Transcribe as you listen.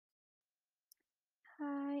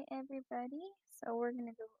Hi everybody. So we're going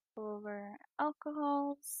to go over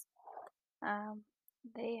alcohols. Um,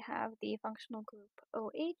 they have the functional group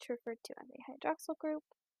OH, referred to as a hydroxyl group.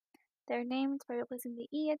 They're named by replacing the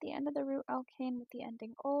E at the end of the root alkane with the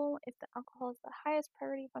ending -ol. If the alcohol is the highest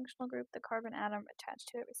priority functional group, the carbon atom attached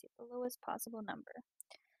to it receives the lowest possible number.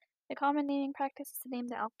 The common naming practice is to name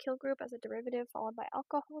the alkyl group as a derivative followed by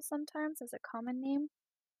alcohol sometimes as a common name.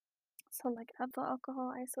 So like ethyl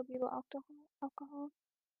alcohol, isobutyl alcohol.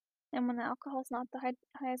 And when the alcohol is not the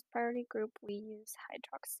highest priority group, we use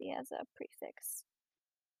hydroxy as a prefix.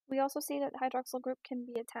 We also see that the hydroxyl group can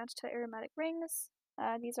be attached to aromatic rings.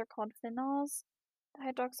 These are called phenols. The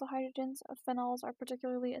hydroxyl hydrogens of phenols are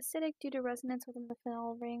particularly acidic due to resonance within the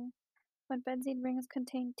phenol ring. When benzene rings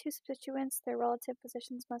contain two substituents, their relative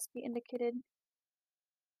positions must be indicated.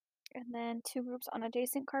 And then two groups on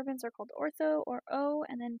adjacent carbons are called ortho or O,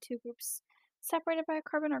 and then two groups separated by a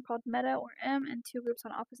carbon are called meta or M, and two groups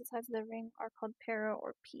on opposite sides of the ring are called para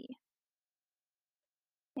or P.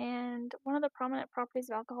 And one of the prominent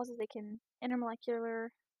properties of alcohols is they can intermolecular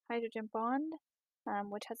hydrogen bond,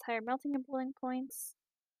 which has higher melting and boiling points,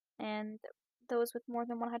 and those with more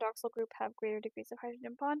than one hydroxyl group have greater degrees of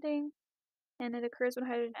hydrogen bonding, and it occurs when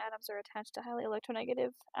hydrogen atoms are attached to highly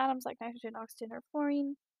electronegative atoms like nitrogen, oxygen, or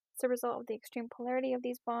fluorine. It's a result of the extreme polarity of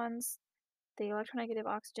these bonds. The electronegative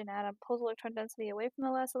oxygen atom pulls electron density away from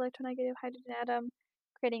the less electronegative hydrogen atom,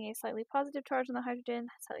 creating a slightly positive charge on the hydrogen,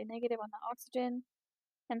 slightly negative on the oxygen.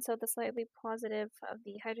 And so the slightly positive of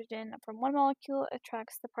the hydrogen from one molecule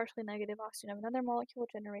attracts the partially negative oxygen of another molecule,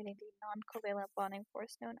 generating the non-covalent bonding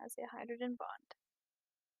force known as a hydrogen bond.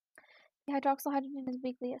 The hydroxyl hydrogen is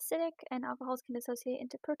weakly acidic, and alcohols can dissociate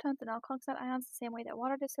into protons and alkoxide ions the same way that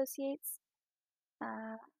water dissociates.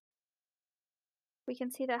 We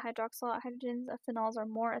can see that hydroxyl hydrogens of phenols are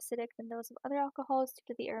more acidic than those of other alcohols due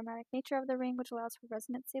to the aromatic nature of the ring, which allows for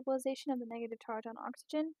resonance stabilization of the negative charge on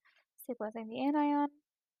oxygen, stabilizing the anion.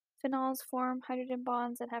 Phenols form hydrogen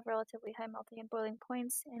bonds that have relatively high melting and boiling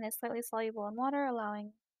points and is slightly soluble in water,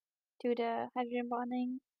 allowing due to hydrogen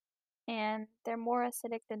bonding. And they're more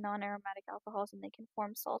acidic than non-aromatic alcohols, and they can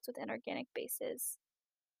form salts with inorganic bases.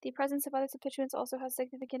 The presence of other substituents also has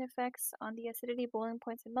significant effects on the acidity, boiling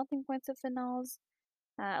points, and melting points of phenols.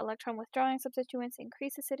 Electron withdrawing substituents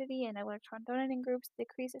increase acidity, and electron donating groups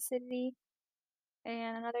decrease acidity.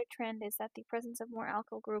 And another trend is that the presence of more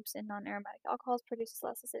alkyl groups in non-aromatic alcohols produces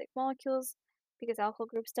less acidic molecules because alkyl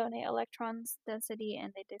groups donate electrons density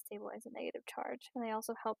and they destabilize a negative charge. And they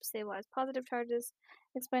also help stabilize positive charges,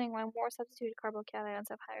 explaining why more substituted carbocations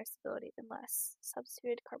have higher stability than less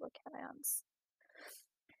substituted carbocations.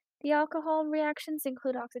 The alcohol reactions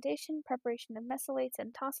include oxidation, preparation of mesylates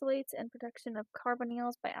and tosylates, and production of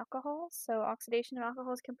carbonyls by alcohols. So oxidation of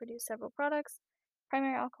alcohols can produce several products.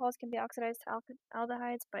 Primary alcohols can be oxidized to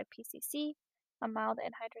aldehydes by PCC, a mild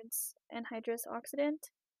anhydrous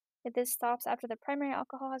oxidant. If this stops after the primary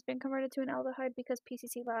alcohol has been converted to an aldehyde because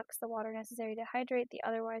PCC lacks the water necessary to hydrate the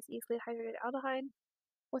otherwise easily hydrated aldehyde.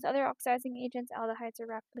 With other oxidizing agents, aldehydes are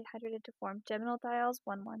rapidly hydrated to form geminal diols,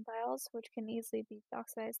 1,1 diols, which can easily be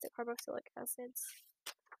oxidized to carboxylic acids.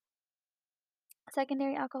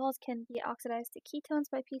 Secondary alcohols can be oxidized to ketones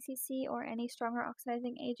by PCC or any stronger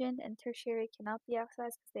oxidizing agent, and tertiary cannot be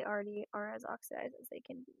oxidized because they already are as oxidized as they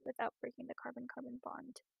can be without breaking the carbon-carbon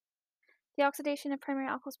bond. The oxidation of primary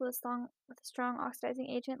alcohols with a strong oxidizing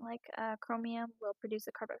agent like chromium will produce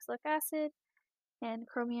a carboxylic acid, and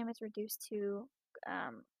chromium is reduced to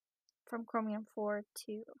from chromium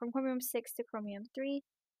 6 to chromium 3.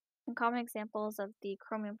 And common examples of the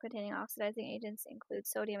chromium-containing oxidizing agents include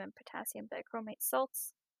sodium and potassium dichromate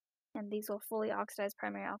salts, and these will fully oxidize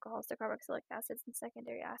primary alcohols to carboxylic acids and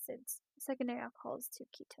secondary alcohols to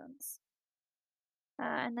ketones.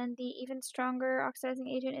 And then the even stronger oxidizing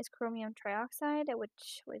agent is chromium trioxide,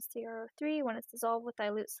 which was CrO3 when it's dissolved with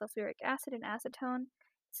dilute sulfuric acid and acetone.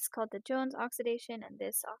 This is called the Jones oxidation, and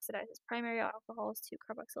this oxidizes primary alcohols to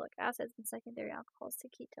carboxylic acids and secondary alcohols to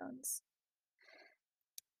ketones.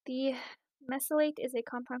 The mesylate is a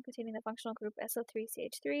compound containing the functional group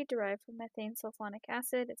SO3CH3 derived from methane sulfonic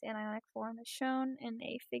acid. Its anionic form is shown in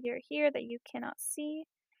a figure here that you cannot see.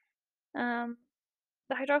 The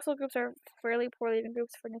hydroxyl groups are fairly poor leaving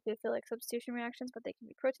groups for nucleophilic substitution reactions, but they can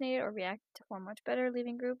be protonated or react to form much better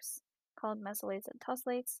leaving groups called mesylates and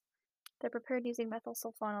tosylates. They're prepared using methyl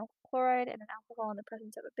sulfonyl chloride and an alcohol in the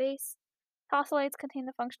presence of a base. Tosylates contain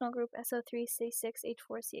the functional group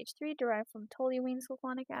SO3C6H4CH3 derived from toluene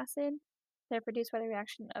sulfonic acid. They're produced by the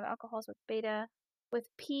reaction of alcohols with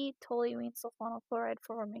p-toluene sulfonyl chloride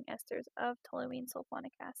forming esters of toluene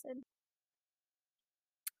sulfonic acid.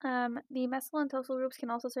 The methyl and tosyl groups can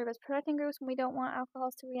also serve as protecting groups when we don't want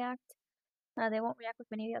alcohols to react. They won't react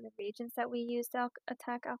with many of the other reagents that we use to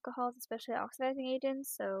attack alcohols, especially oxidizing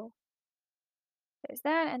agents, so there's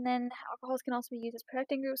that. And then alcohols can also be used as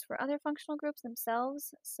protecting groups for other functional groups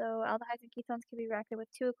themselves. So aldehydes and ketones can be reacted with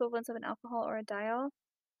two equivalents of an alcohol or a diol,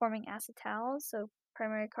 forming acetals, so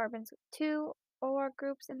primary carbons with two OR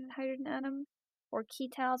groups in a hydrogen atom, or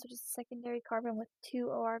ketals, which is a secondary carbon with two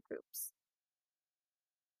OR groups.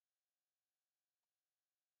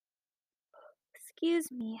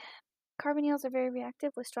 Excuse me. Carbonyls are very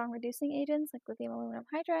reactive with strong reducing agents like lithium aluminum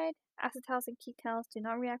hydride. Acetals and ketals do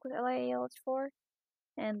not react with LiAlH4,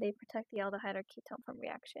 and they protect the aldehyde or ketone from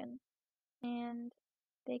reaction. And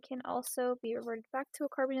they can also be reverted back to a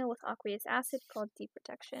carbonyl with aqueous acid called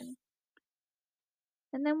deprotection.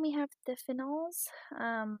 And then we have the phenols.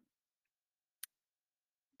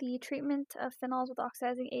 The treatment of phenols with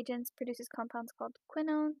oxidizing agents produces compounds called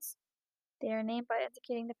quinones. They are named by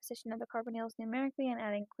indicating the position of the carbonyls numerically and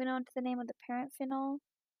adding quinone to the name of the parent phenol.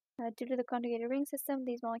 Due to the conjugated ring system,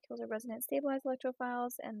 these molecules are resonance stabilized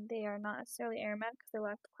electrophiles, and they are not necessarily aromatic because they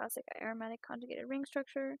lack the classic aromatic conjugated ring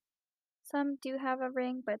structure. Some do have a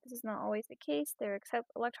ring, but this is not always the case. They're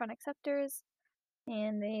electron acceptors,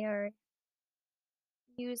 and they are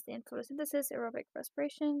used in photosynthesis, aerobic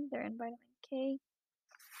respiration. They're in vitamin K.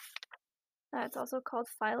 It's also called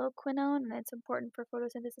phyloquinone, and it's important for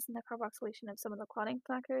photosynthesis and the carboxylation of some of the clotting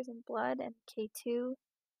factors in blood. And K2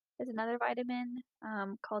 is another vitamin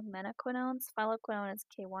called menaquinones. Phyloquinone is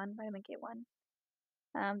K1, vitamin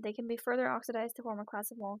K1. They can be further oxidized to form a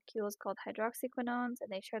class of molecules called hydroxyquinones, and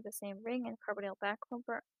they share the same ring and carbonyl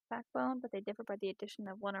backbone, but they differ by the addition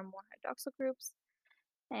of one or more hydroxyl groups.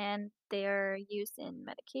 And they are used in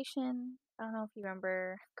medication. I don't know if you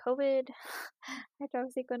remember COVID,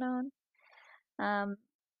 hydroxyquinone.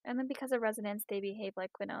 And then because of resonance, they behave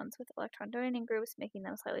like quinones with electron donating groups, making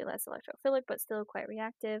them slightly less electrophilic but still quite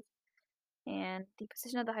reactive. And the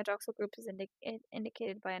position of the hydroxyl groups is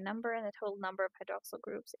indicated by a number, and the total number of hydroxyl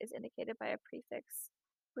groups is indicated by a prefix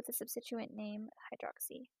with the substituent name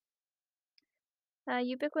hydroxy.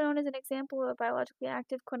 Ubiquinone is an example of a biologically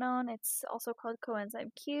active quinone. It's also called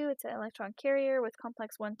coenzyme Q. It's an electron carrier with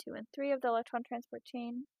complex 1, 2, and 3 of the electron transport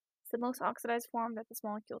chain. It's the most oxidized form that this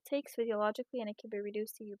molecule takes physiologically, and it can be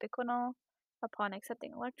reduced to ubiquinol upon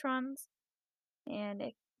accepting electrons. And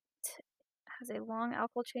it has a long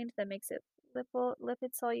alkyl chain that makes it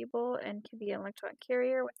lipid soluble and can be an electron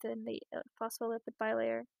carrier within the phospholipid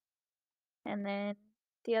bilayer. And then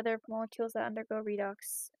the other molecules that undergo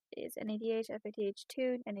redox is NADH,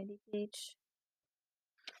 FADH2, NADPH.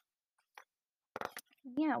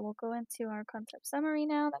 Yeah, we'll go into our concept summary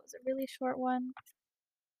now. That was a really short one.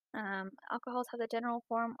 Alcohols have the general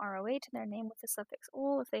form ROH and they're named with the suffix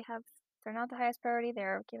ol. If they're not the highest priority,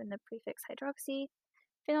 they're given the prefix hydroxy.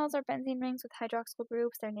 Phenols are benzene rings with hydroxyl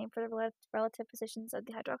groups. They're named for the relative positions of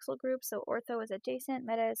the hydroxyl group. So ortho is adjacent,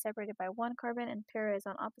 meta is separated by one carbon, and para is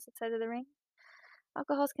on opposite sides of the ring.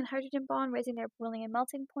 Alcohols can hydrogen bond, raising their boiling and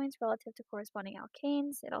melting points relative to corresponding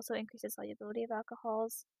alkanes. It also increases solubility of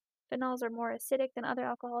alcohols. Phenols are more acidic than other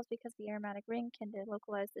alcohols because the aromatic ring can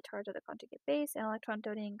delocalize the charge of the conjugate base, and electron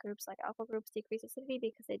donating groups like alkyl groups decrease acidity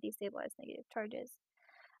because they destabilize negative charges.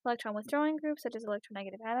 Electron withdrawing groups, such as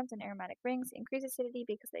electronegative atoms and aromatic rings, increase acidity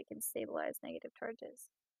because they can stabilize negative charges.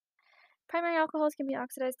 Primary alcohols can be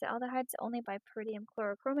oxidized to aldehydes only by pyridium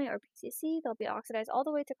chlorochromate or PCC. They'll be oxidized all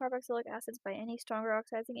the way to carboxylic acids by any stronger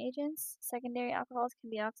oxidizing agents. Secondary alcohols can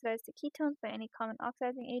be oxidized to ketones by any common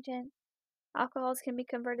oxidizing agent. Alcohols can be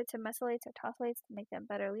converted to methylates or tosylates to make them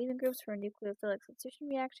better leaving groups for nucleophilic substitution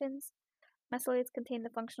reactions. Methylates contain the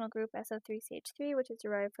functional group SO3CH3, which is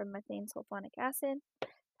derived from methane sulfonic acid.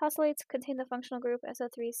 Tosylates contain the functional group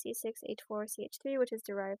SO3C6H4CH3, which is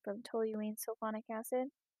derived from toluene sulfonic acid.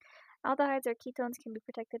 Aldehydes or ketones can be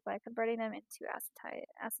protected by converting them into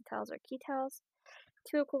acetals or ketals.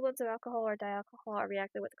 Two equivalents of alcohol or dialcohol are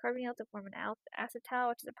reacted with a carbonyl to form an acetal,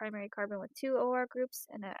 which is a primary carbon with two OR groups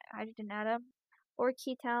and a hydrogen atom, or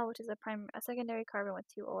ketal, which is a secondary carbon with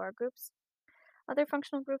two OR groups. Other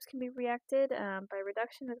functional groups can be reacted by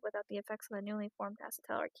reduction without the effects of the newly formed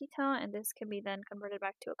acetal or ketone, and this can be then converted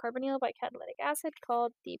back to a carbonyl by catalytic acid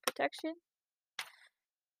called deprotection.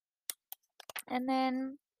 And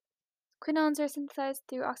then quinones are synthesized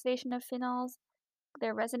through oxidation of phenols.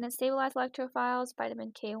 They're resonance stabilized electrophiles.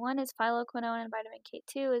 Vitamin K1 is phyloquinone, and vitamin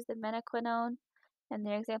K2 is the menaquinone. And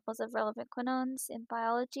they're examples of relevant quinones in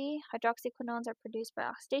biology. Hydroxyquinones are produced by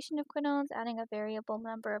oxidation of quinones, adding a variable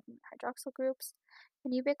number of hydroxyl groups.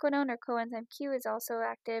 And ubiquinone or coenzyme Q is also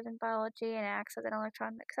active in biology and acts as an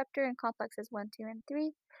electron acceptor in complexes 1, 2, and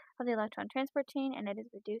 3 of the electron transport chain and it is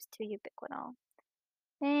reduced to ubiquinol.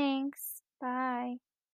 Thanks. Bye.